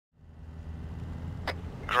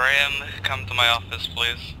Graham, come to my office,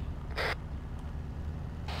 please.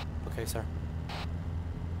 Okay, sir.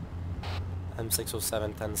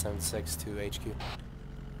 M607-1076 to HQ.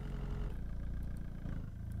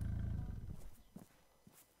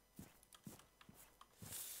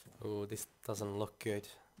 Oh, this doesn't look good.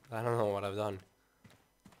 I don't know what I've done.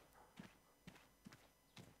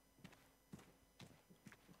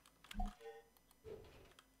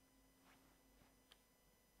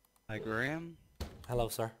 Hi, Graham. Hello,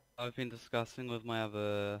 sir. I've been discussing with my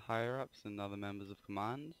other higher-ups and other members of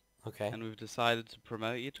command, Okay. and we've decided to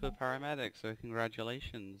promote you to a paramedic, so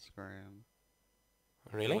congratulations, Graham.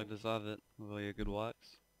 Really? You deserve it with all your good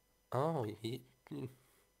works. Oh,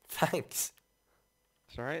 thanks.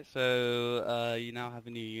 That's right, so you now have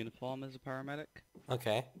a new uniform as a paramedic.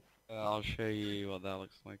 Okay. I'll show you what that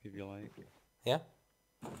looks like if you like. Yeah?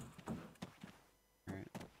 Alright.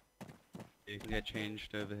 You can get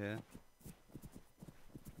changed over here.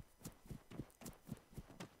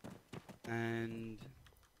 And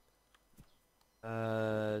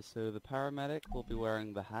so the paramedic will be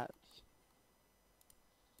wearing the hat.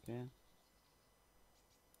 Okay.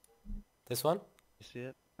 This one? You see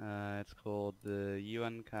it? It's called the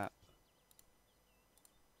UN cap.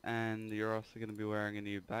 And you're also going to be wearing a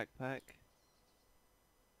new backpack.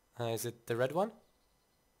 Is it the red one?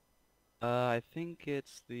 I think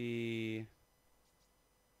it's the...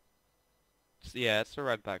 yeah, it's the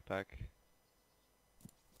red backpack.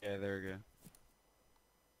 Yeah, there we go.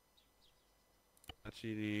 That's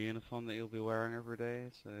your new uniform that you'll be wearing every day,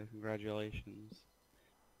 so congratulations.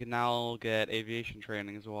 You can now get aviation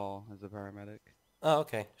training as well as a paramedic. Oh,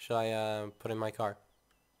 okay. Shall I put in my car?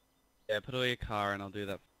 Yeah, put away your car and I'll do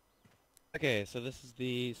that. Okay, so this is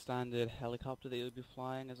the standard helicopter that you'll be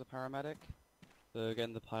flying as a paramedic. So get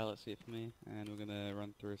in the pilot seat for me, and we're gonna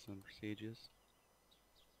run through some procedures.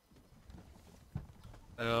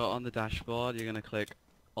 So on the dashboard, you're gonna click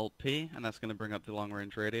Alt-P, and that's gonna bring up the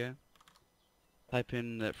long-range radio. Type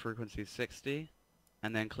in the frequency 60,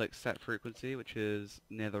 and then click Set Frequency, which is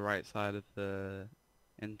near the right side of the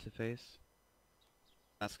interface.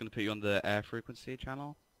 That's gonna put you on the air frequency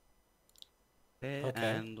channel. Okay.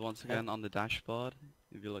 And once again on the dashboard,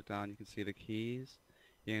 if you look down, you can see the keys.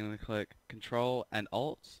 You're going to click Control and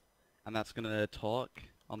Alt, and that's going to talk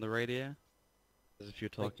on the radio, as if you're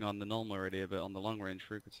talking on the normal radio, but on the long-range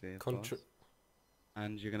frequency, of course.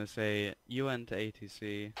 And you're going to say UN to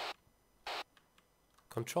ATC.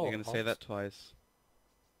 Control. You're going to say that twice.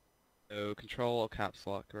 So Control or Caps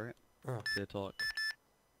Lock, right? Oh. To talk.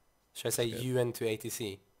 Should I say UN to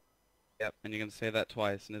ATC? Yep. And you're going to say that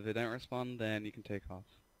twice, and if they don't respond, then you can take off.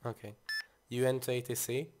 Okay. UN to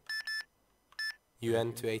ATC.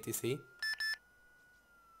 UN to ATC.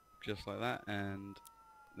 Just like that, and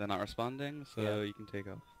they're not responding, so you can take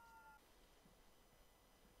off.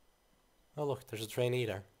 Oh look, there's a trainee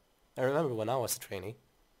there. I remember when I was a trainee.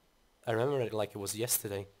 I remember it like it was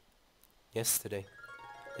yesterday. Yesterday.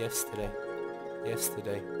 Yesterday.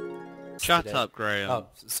 Yesterday. Shut up, Graham. Oh,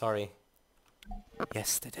 sorry.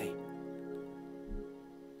 Yesterday.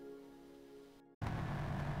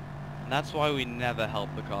 And that's why we never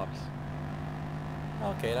help the cops.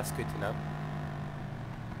 Okay, that's good to know.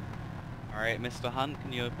 Alright, Mr. Hunt,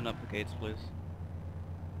 can you open up the gates, please?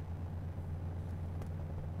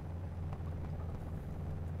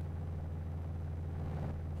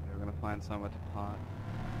 We're gonna find somewhere to park.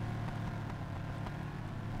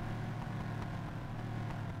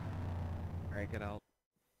 Alright, get out.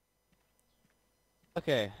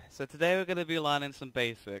 Okay, so today we're gonna be learning some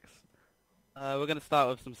basics. We're gonna start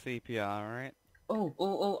with some CPR, alright?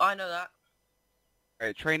 Oh, I know that.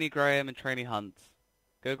 Alright, Trainee Graham and Trainee Hunt.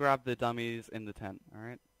 Go grab the dummies in the tent,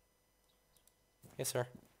 alright? Yes, sir.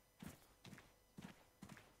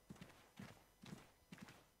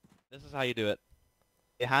 This is how you do it.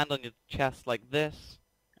 Your hand on your chest like this,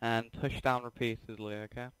 and push down repeatedly,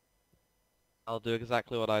 okay? I'll do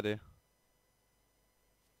exactly what I do.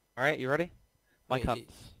 Alright, you ready? Mike Hunt.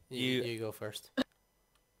 You go first.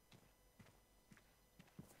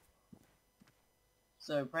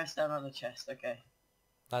 So press down on the chest, okay.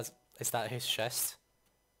 Is that his chest?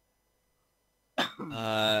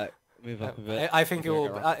 Move up a bit. I think it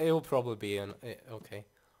will probably be an okay.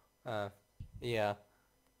 Yeah.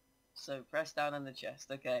 So press down on the chest,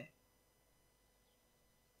 okay.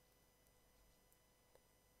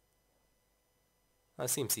 That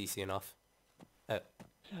seems easy enough.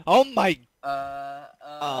 Oh my!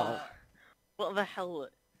 What the hell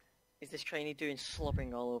is this trainee doing,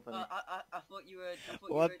 slobbering all over me? I thought you were...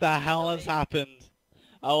 What the hell has happened?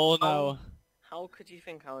 Oh no. How could you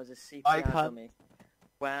think I was a CPR dummy?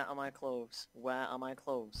 Where are my clothes? Where are my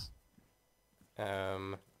clothes?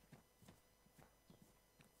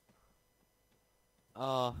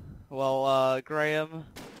 Oh, well, Graham,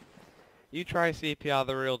 you try CPR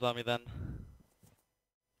the real dummy then.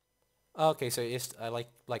 Okay, so it's like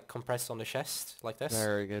compress on the chest like this.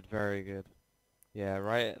 Very good, very good. Yeah,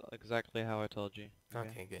 right, exactly how I told you.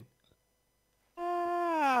 Okay, good.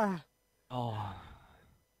 Ah! Oh.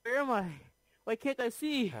 Where am I? Why can't I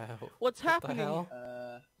see? What's What the happening? hell?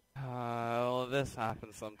 Well, this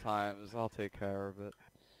happens sometimes. I'll take care of it.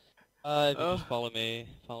 If you just follow me,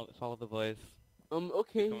 follow the voice.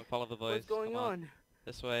 Okay. Come on, follow the voice. What's going Come on?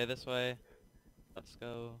 This way, this way. Let's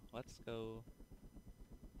go, let's go.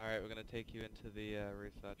 Alright, we're gonna take you into the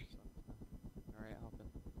research center. Alright, hop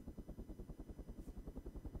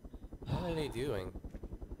in. What are they doing?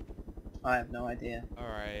 I have no idea.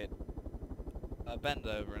 Alright. Bend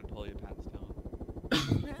over and pull your pants down.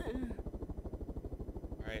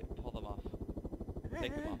 Alright, pull them off.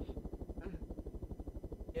 Take them off.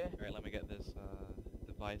 Yeah. Alright, let me get this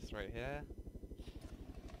device right here.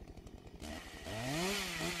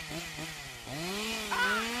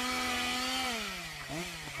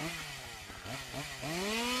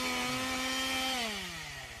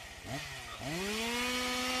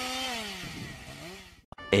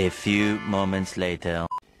 A few moments later.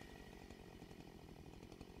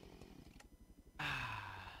 That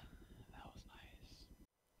was nice.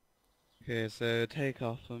 Okay, so take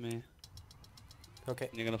off for me. Okay.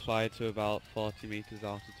 You're gonna fly to about 40 meters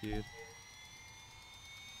altitude.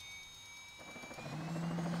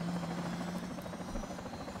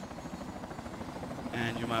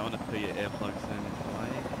 And you might want to put your earplugs in if you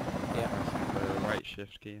like. Yeah. Pressing the right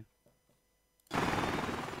shift key.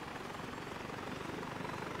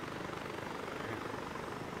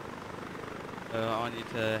 So I want you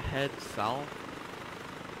to head south,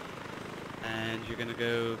 and you're gonna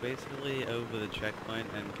go basically over the checkpoint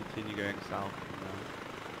and continue going south from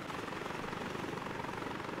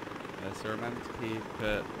there. So remember to keep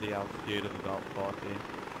the altitude of about 40.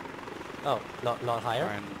 Oh, not higher?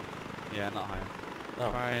 Try and, yeah, not higher. Oh.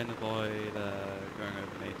 Try and avoid going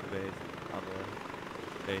over native base and other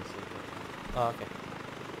bases. Oh, okay.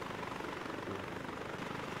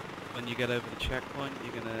 When you get over the checkpoint,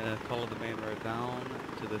 you're gonna follow the main road down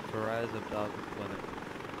to the Perez Abdallah Clinic.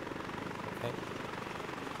 Okay.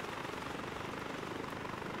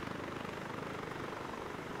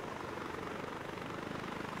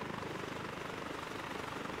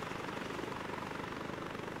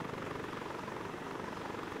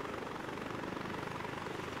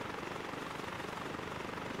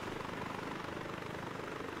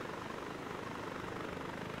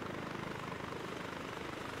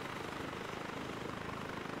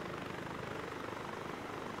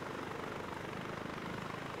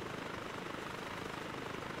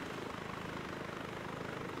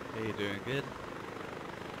 Hey, you doing good?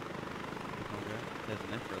 Keep on going. There's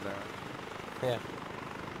an infra there. Yeah.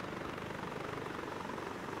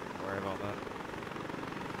 Don't worry about that.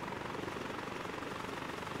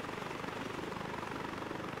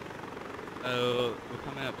 Oh, we're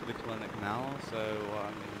coming up to the clinic now, so what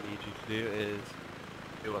I'm going to need you to do is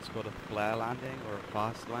do what's called a flare landing or a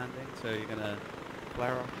fast landing. So you're going to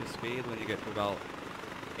flare off your speed when you get to about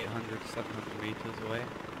 800 to 700 meters away,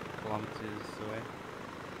 kilometers away.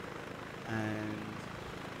 And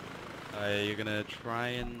you're going to try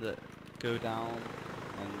and go down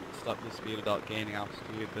and stop your speed without gaining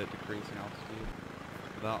altitude but decreasing altitude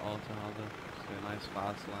without auto hover. So a nice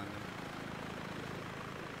fast landing.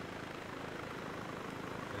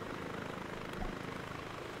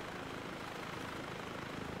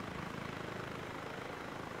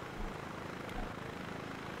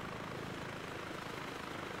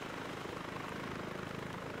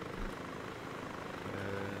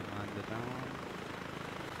 Land it down.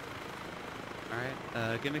 Alright,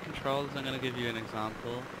 give me controls. I'm going to give you an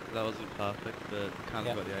example. That wasn't perfect, but kind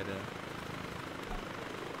of got the idea.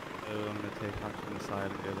 So I'm going to take off from the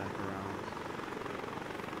side and go back around.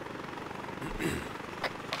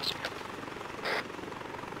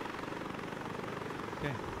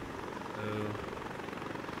 Okay, so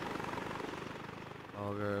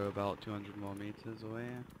I'll go about 200 more meters away.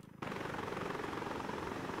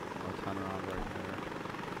 I'll turn around right here.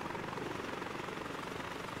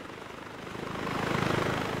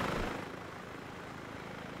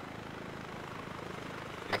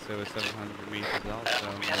 Okay, so we're 700 meters out, so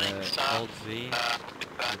I'm going to hold Z on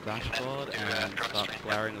the dashboard and start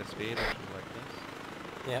flaring the speed, which is like this.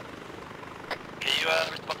 Yep. Can you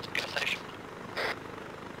respond to the gas station?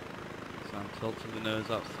 So I'm tilting the nose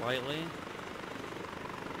up slightly.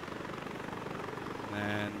 And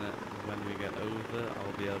then when we get over,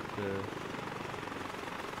 I'll be able to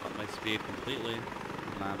put my speed completely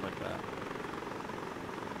and land like that.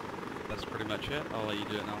 That's pretty much it. I'll let you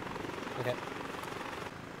do it now. Okay.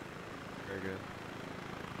 Very good.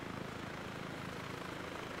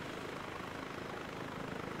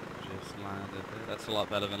 Just landed it. That's a lot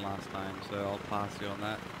better than last time, so I'll pass you on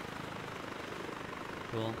that.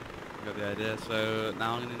 Cool. You got the idea. So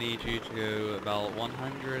now I'm going to need you to go about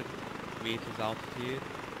 100 meters altitude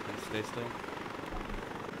and stay still.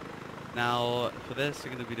 Now, for this,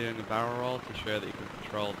 you're going to be doing a barrel roll to show that you can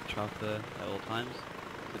control the chopper at all times.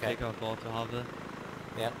 So Okay. take off auto hover.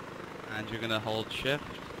 Yeah. And you're going to hold shift,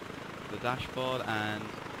 the dashboard, and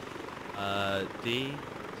D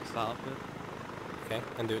to start off with. Okay.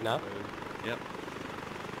 And do it now. So, yep.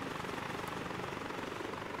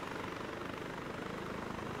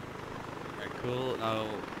 Alright, cool. Now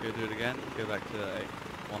go do it again. Go back to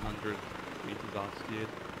 100 meters altitude.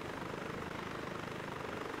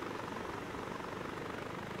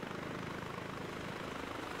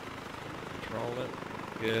 Control it.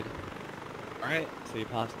 Good. Alright, so you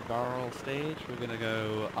passed the barrel stage. We're gonna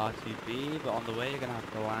go RTB, but on the way you're gonna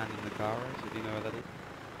have to land in the car, so do you know where that is?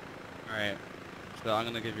 Alright, so I'm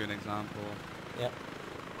gonna give you an example. Yeah.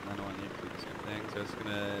 And then I want you to do the same thing. So it's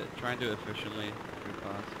gonna try and do it efficiently, pretty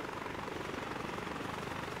fast.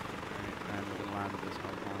 Alright, and we're gonna land this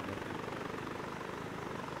compound, I think.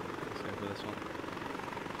 Let's go for this one.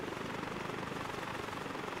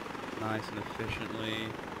 Nice and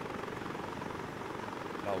efficiently.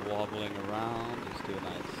 Without wobbling around, just do a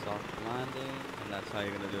nice soft landing, and that's how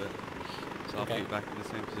you're gonna do it. So I'll put you back in the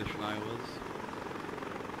same position I was.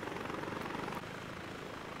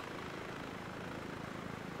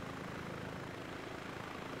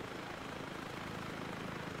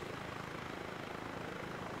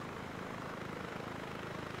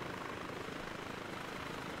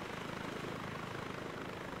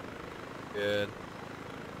 Good.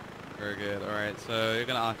 Very good. Alright, so you're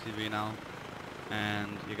gonna RTV now.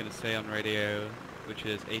 And you're going to say on radio, which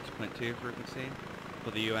is 80.2 frequency,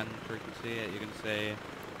 for the UN frequency, you're going to say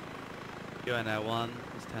UNO1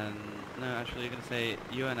 is 10, no actually you're going to say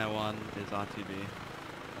UNO1 is RTB,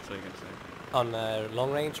 that's what you're going to say. On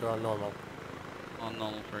long range or on normal? On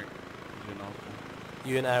normal frequency,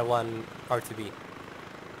 UNR1 RTB.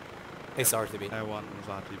 Is RTB. R1 is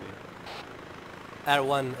RTB.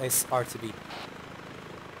 R1 is RTB.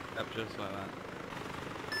 Yep, just like that.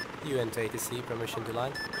 UN to ATC, permission to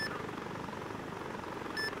land.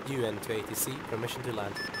 UN to ATC, permission to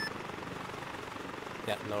land.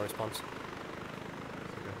 Yeah, no response. So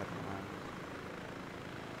go ahead and land.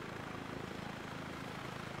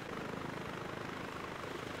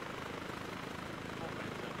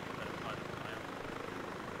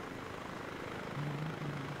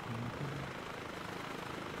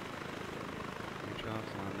 Good job,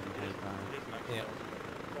 landing the head down. Yeah.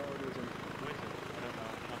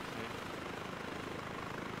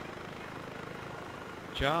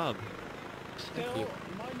 Job. Thank you.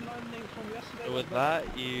 So with that,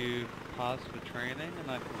 you passed for training,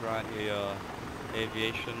 and I can grant you your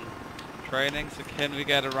aviation training. So can we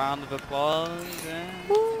get a round of applause? Yeah.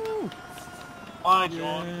 Woo! Hi,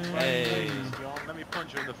 John. Hey. John. Let me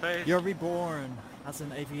punch you in the face. You're reborn as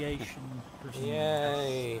an aviation person.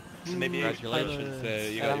 Yay! Congratulations.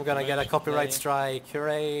 You And I'm gonna get a copyright strike.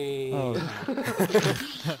 Hooray! Oh.